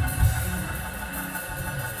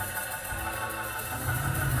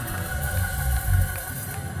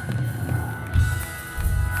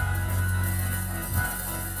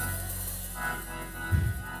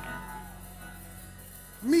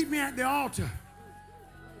 Meet me at the altar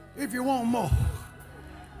if you want more.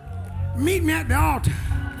 Meet me at the altar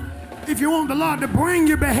if you want the Lord to bring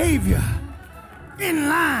your behavior in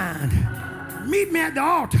line. Meet me at the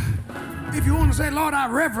altar if you want to say, Lord, I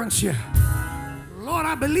reverence you. Lord,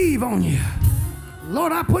 I believe on you.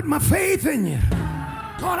 Lord, I put my faith in you.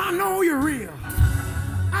 Lord, I know you're real.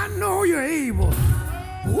 I know you're able.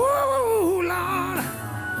 Woo, Lord,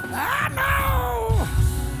 I know.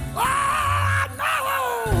 I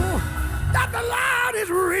know that the Lord is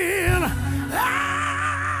real.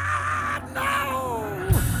 I know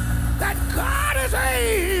that God is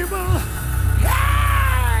able.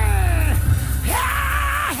 Hey,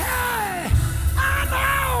 hey, hey. I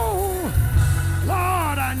know.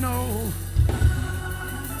 Lord, I know.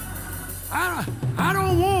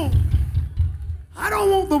 I don't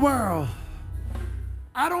want the world.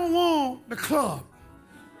 I don't want the club.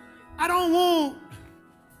 I don't want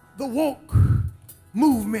the woke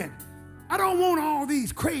movement. I don't want all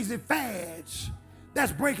these crazy fads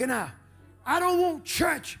that's breaking out. I don't want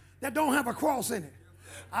church that don't have a cross in it.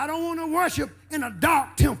 I don't want to worship in a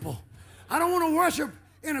dark temple. I don't want to worship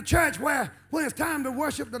in a church where when it's time to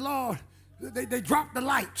worship the Lord, they drop the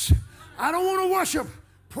lights. I don't want to worship,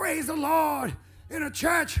 praise the Lord, in a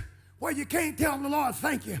church where you can't tell the Lord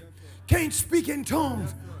thank you, can't speak in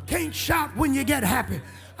tongues, can't shout when you get happy.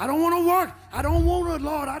 I don't want to work. I don't want to,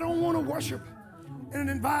 Lord, I don't want to worship in an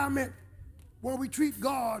environment where we treat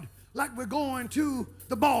God like we're going to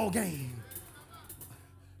the ball game.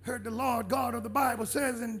 Heard the Lord God of the Bible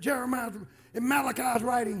says in Jeremiah, in Malachi's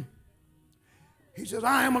writing, he says,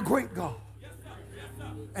 I am a great God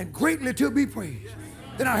and greatly to be praised.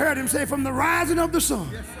 Then I heard him say, from the rising of the sun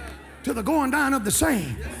to the going down of the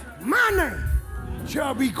same, my name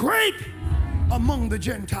shall be great among the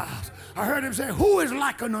Gentiles. I heard him say, who is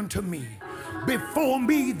likened unto me? Before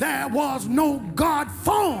me there was no God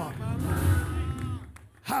formed.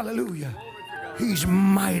 Hallelujah. He's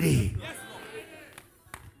mighty.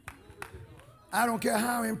 I don't care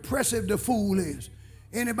how impressive the fool is.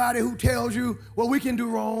 Anybody who tells you, well, we can do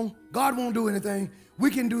wrong, God won't do anything,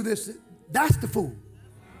 we can do this, that's the fool.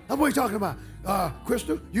 That's what he's talking about.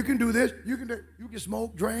 Crystal, you can do this, you can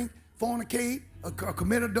smoke, drink, fornicate,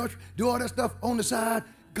 commit adultery, do all that stuff on the side.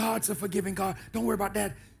 God's a forgiving God. Don't worry about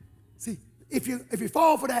that. See, if you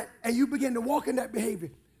fall for that and you begin to walk in that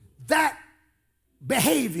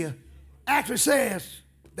behavior actually says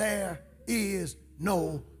there is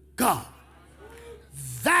no God.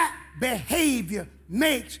 That behavior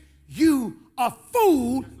makes you a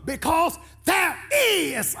fool because there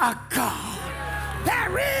is a God.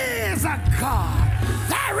 There is a God.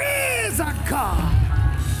 There is a God.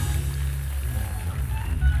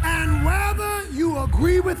 And whether you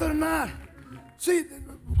agree with it or not, see,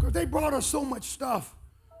 they brought us so much stuff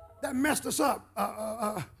that messed us up.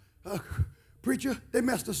 Preacher, they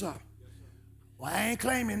messed us up. Well, I ain't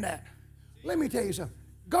claiming that. Let me tell you something.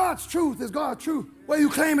 God's truth is God's truth, whether you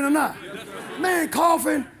claim it or not. Man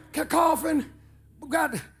coughing, got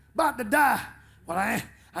about to die. Well,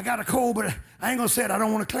 I got a cold, but I ain't gonna say it. I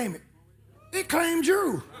don't want to claim it. It claimed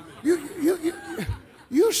you.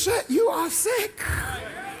 You said you are sick,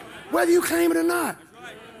 whether you claim it or not.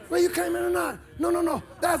 Whether you claim it or not. No.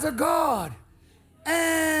 That's a God,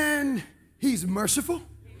 and He's merciful.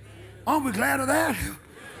 Aren't we glad of that?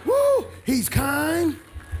 Woo! He's kind.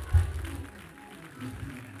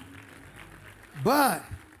 But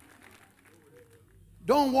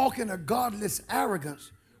don't walk in a godless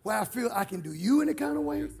arrogance where I feel I can do you any kind of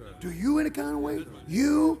way, do you any kind of way,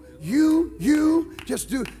 you, just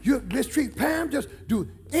do, you mistreat Pam, just do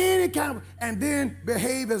any kind of, and then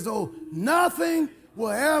behave as though nothing will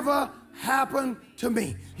ever happen to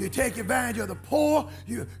me. You take advantage of the poor.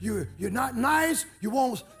 You're not nice. You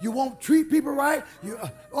won't treat people right.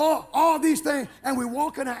 All these things, and we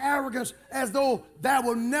walk in an arrogance as though there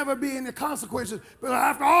will never be any consequences. But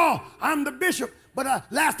after all, I'm the bishop. But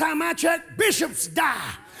last time I checked, bishops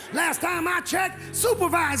die. Last time I checked,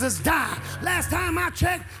 supervisors die. Last time I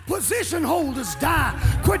checked, position holders die.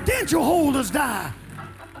 Credential holders die.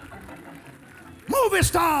 Movie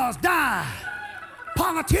stars die.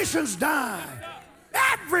 Politicians die.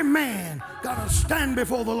 Every man got to stand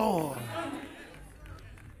before the Lord.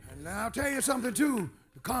 And now I'll tell you something too.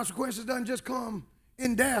 The consequences doesn't just come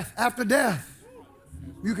in death, after death.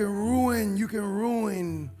 You can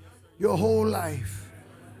ruin your whole life.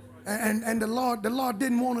 And the Lord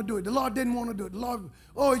didn't want to do it. The Lord didn't want to do it. The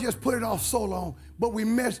Lord, he just put it off so long. But we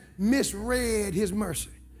misread his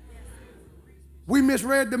mercy. We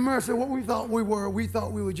misread the mercy, what we thought we were. We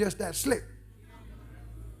thought we were just that slick.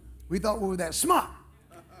 We thought we were that smart,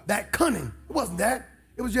 that cunning. It wasn't that.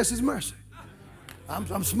 It was just his mercy.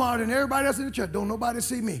 I'm smarter than everybody else in the church. Don't nobody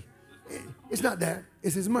see me. It's not that.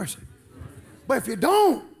 It's his mercy. But if you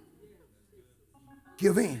don't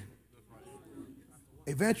give in,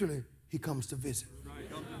 eventually he comes to visit.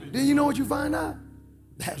 Then you know what you find out?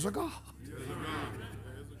 There's a God.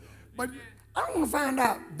 But I don't want to find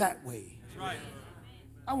out that way.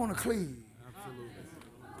 I want to cleave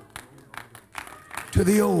to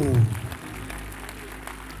the old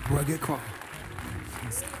rugged cross.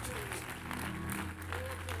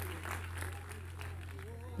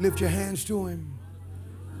 Lift your hands to him.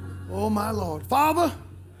 Oh, my Lord. Father,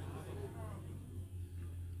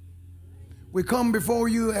 we come before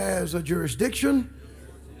you as a jurisdiction,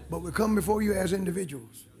 but we come before you as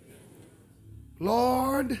individuals.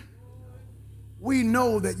 Lord, we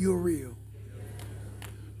know that you're real.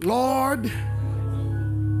 Lord,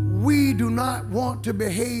 we do not want to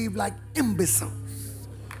behave like imbeciles.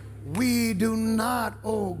 We do not,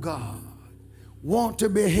 oh God, want to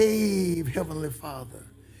behave, Heavenly Father,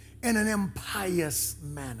 in an impious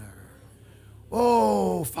manner.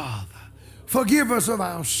 Oh, Father, forgive us of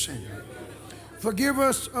our sin. Forgive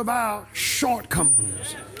us of our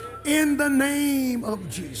shortcomings in the name of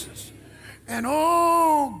Jesus. And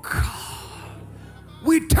oh, God,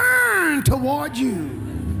 we turn toward you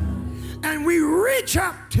and we reach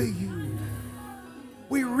up to you.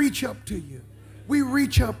 We reach up to you. We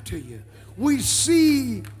reach up to you. We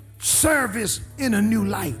see service in a new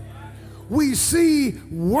light. We see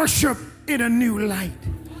worship in a new light.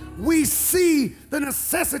 We see the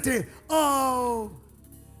necessity of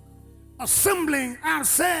assembling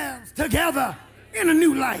ourselves together in a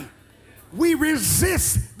new light. We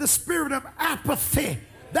resist the spirit of apathy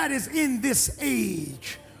that is in this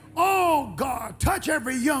age. Oh God, touch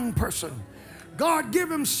every young person. God, give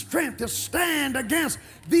them strength to stand against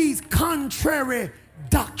these contrary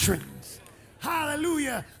doctrines.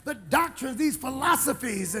 Hallelujah. The doctrines, these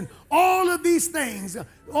philosophies, and all of these things.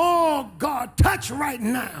 Oh, God, touch right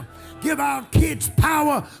now. Give our kids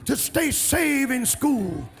power to stay safe in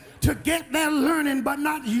school, to get their learning but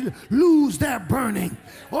not lose their burning.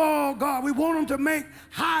 Oh, God, we want them to make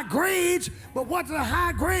high grades, but what's a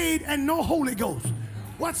high grade and no Holy Ghost?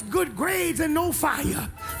 What's good grades and no fire?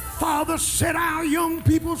 Father, set our young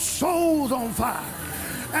people's souls on fire.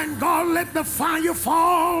 And God, let the fire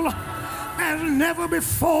fall as never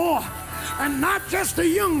before. And not just the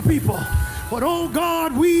young people, but oh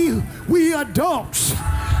God, we adults,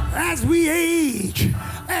 as we age,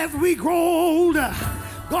 as we grow older,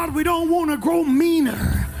 God, we don't want to grow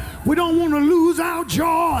meaner. We don't want to lose our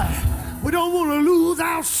joy. We don't want to lose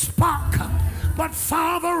our spark. But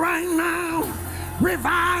Father, right now,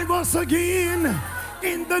 revive us again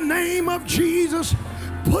in the name of Jesus.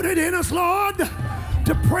 Put it in us, Lord,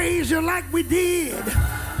 to praise you like we did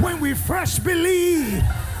when we first believed.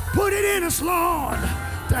 Put it in us, Lord,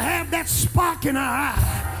 to have that spark in our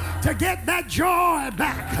eye, to get that joy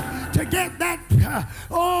back, to get that,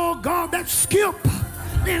 oh God, that skip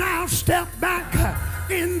in our step back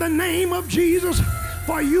in the name of Jesus.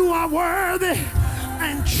 For you are worthy,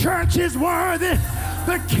 and church is worthy,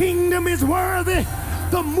 the kingdom is worthy,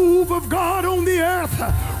 the move of God on the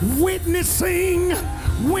earth, witnessing,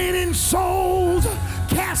 winning souls,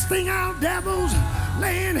 casting out devils,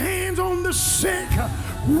 laying hands on the sick,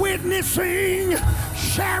 witnessing,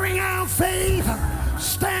 sharing our faith,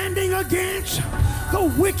 standing against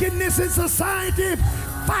the wickedness in society,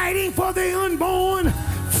 fighting for the unborn,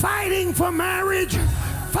 fighting for marriage,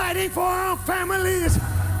 fighting for our families,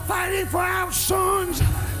 fighting for our sons,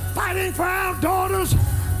 fighting for our daughters,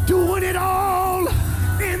 doing it all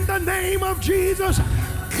in the name of Jesus,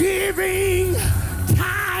 giving,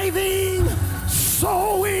 tithing,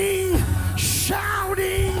 sowing,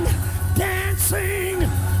 shouting, dancing,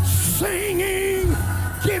 singing,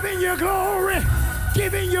 giving you glory,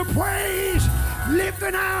 giving you praise,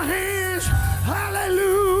 lifting our hands.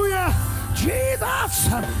 Hallelujah. Jesus,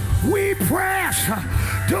 we press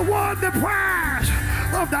toward the prize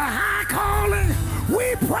of the high calling.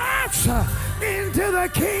 We press into the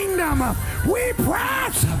kingdom. We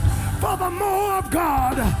press for the more of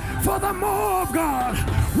God, for the more of God.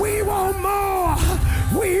 We want more.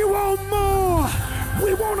 We want more.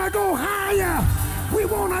 We want to go higher. We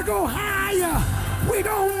want to go higher. We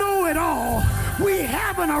don't know it all. We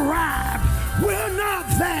haven't arrived. We're not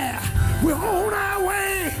there. We're on our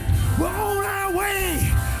way. We're on our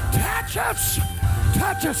way. Touch us.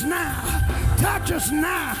 Touch us now. Touch us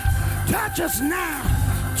now. Touch us now.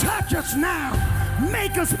 Touch us now.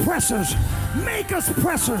 Make us pressers. Make us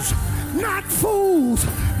pressers. Not fools.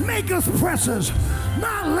 Make us pressers.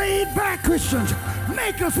 Not laid back Christians.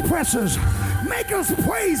 Make us pressers. Make us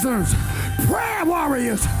praisers. Prayer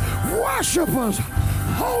warriors. Worshipers.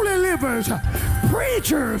 Holy livers.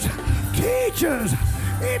 Preachers. Teachers.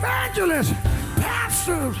 Evangelists.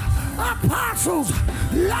 Pastors. Apostles.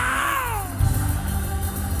 Lord.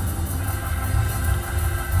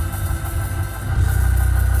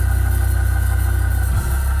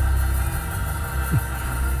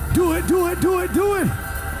 Do it, do it, do it, do it.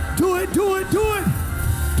 Do it, do it, do it.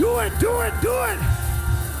 Do it, do it, do it.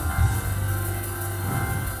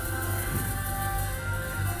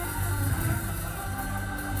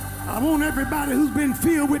 I want everybody who's been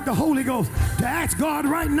filled with the Holy Ghost to ask God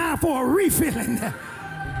right now for a refilling.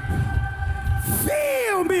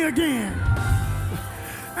 Fill me again.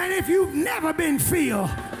 And if you've never been filled,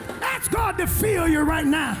 ask God to fill you right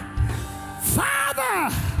now. Father,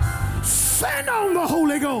 send on the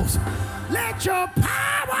Holy Ghost. Let your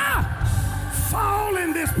power fall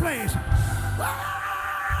in this place.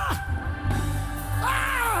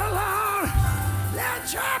 Oh, Lord,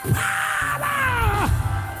 let your power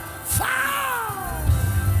fall.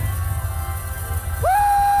 Woo!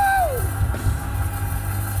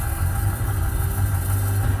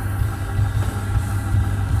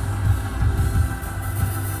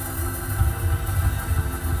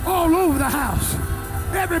 All over the house.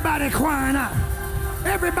 Everybody crying out.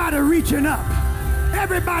 Everybody reaching up.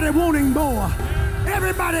 Everybody wanting more.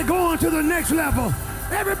 Everybody going to the next level.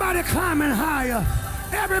 Everybody climbing higher.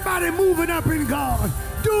 Everybody moving up in God.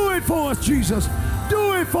 Do it for us, Jesus.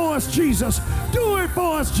 Do it for us, Jesus. Do it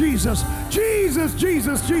for us, Jesus. Jesus,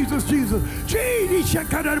 Jesus, Jesus, Jesus. Jesus,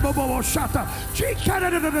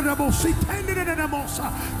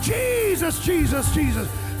 Jesus, Jesus.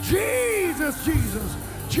 Jesus, Jesus.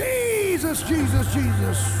 Jesus, Jesus,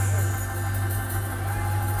 Jesus.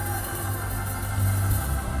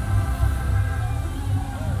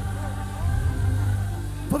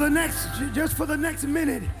 Just for the next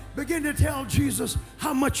minute, begin to tell Jesus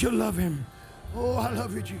how much you love him. Oh, I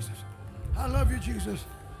love you, Jesus. I love you, Jesus.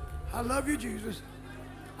 I love you, Jesus.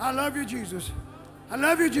 I love you, Jesus. I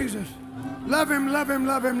love you, Jesus. Love him, love him,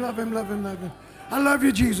 love him, love him, love him, love him. I love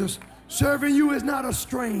you, Jesus. Serving you is not a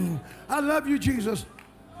strain. I love you, Jesus.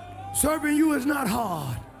 Serving you is not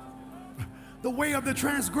hard. The way of the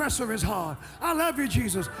transgressor is hard. I love you,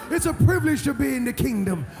 Jesus. It's a privilege to be in the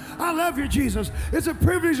kingdom. I love you, Jesus. It's a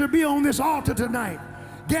privilege to be on this altar tonight,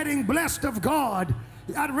 getting blessed of God.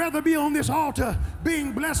 I'd rather be on this altar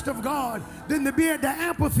being blessed of God than to be at the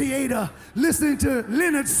amphitheater listening to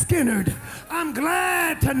Leonard Skinner. I'm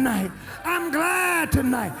glad tonight. I'm glad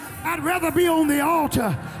tonight. I'd rather be on the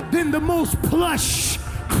altar than the most plush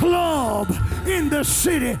club in the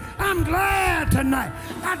city. I'm glad tonight.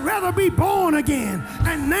 I'd rather be born again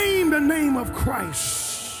and name the name of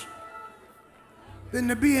Christ than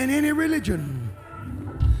to be in any religion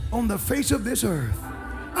on the face of this earth.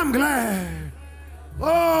 I'm glad.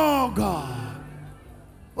 Oh God.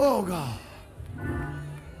 Oh God.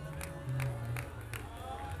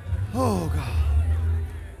 Oh God.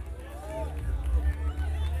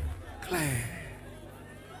 Glad.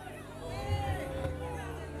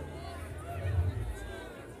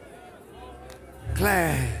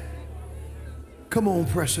 Glad. Come on,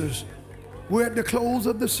 pressers. We're at the close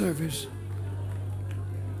of the service.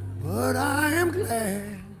 But I am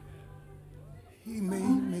glad he made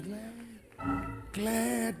me glad.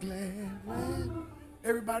 Glad, glad, glad.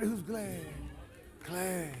 Everybody who's glad.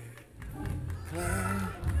 Glad. Glad.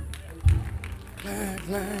 Glad,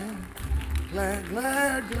 glad. Glad,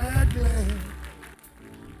 glad, glad, glad.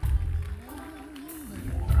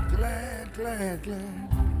 Glad, glad, glad.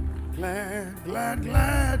 Glad, glad,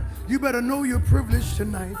 glad. You better know your privilege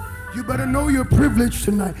tonight. You better know your privilege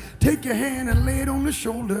tonight. Take your hand and lay it on the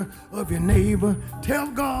shoulder of your neighbor. Tell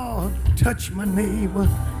God, touch my neighbor.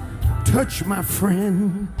 Touch my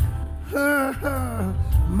friend.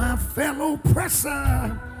 My fellow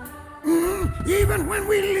presser. Even when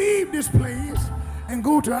we leave this place and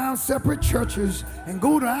go to our separate churches and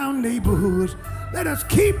go to our neighborhoods, let us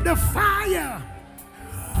keep the fire.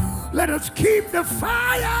 Let us keep the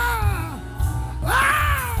fire.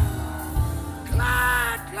 Ah!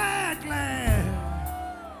 Glad, glad, glad.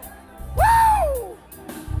 Woo!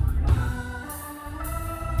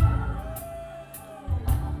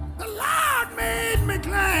 The Lord made me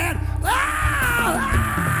glad. Ah!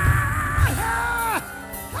 Ah!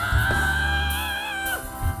 Ah!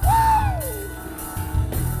 Ah! Woo!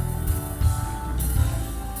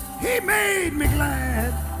 made me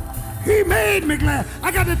glad. He made me glad.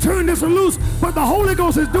 I got to turn this loose, but the Holy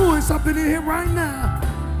Ghost is doing something in here right now.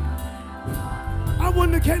 I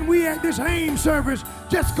wonder, can we at this AIM service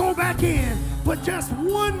just go back in for just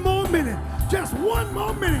one more minute? Just one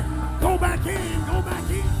more minute. Go back in, go back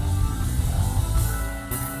in.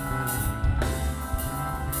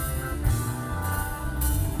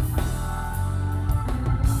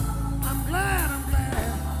 I'm glad.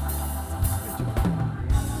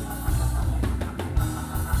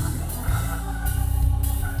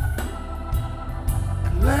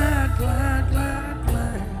 Glad.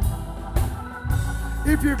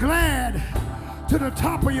 If you're glad to the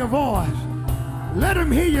top of your voice, let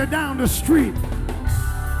them hear you down the street.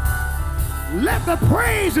 Let the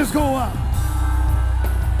praises go up.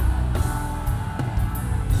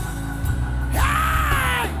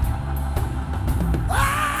 Hey!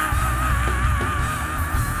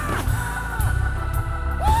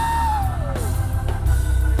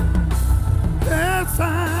 That's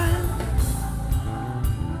fine.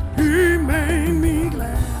 He made me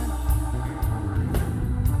glad.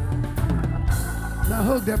 Now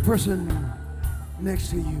hug that person next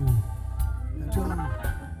to you and tell them,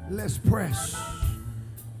 let's press.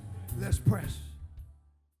 Let's press.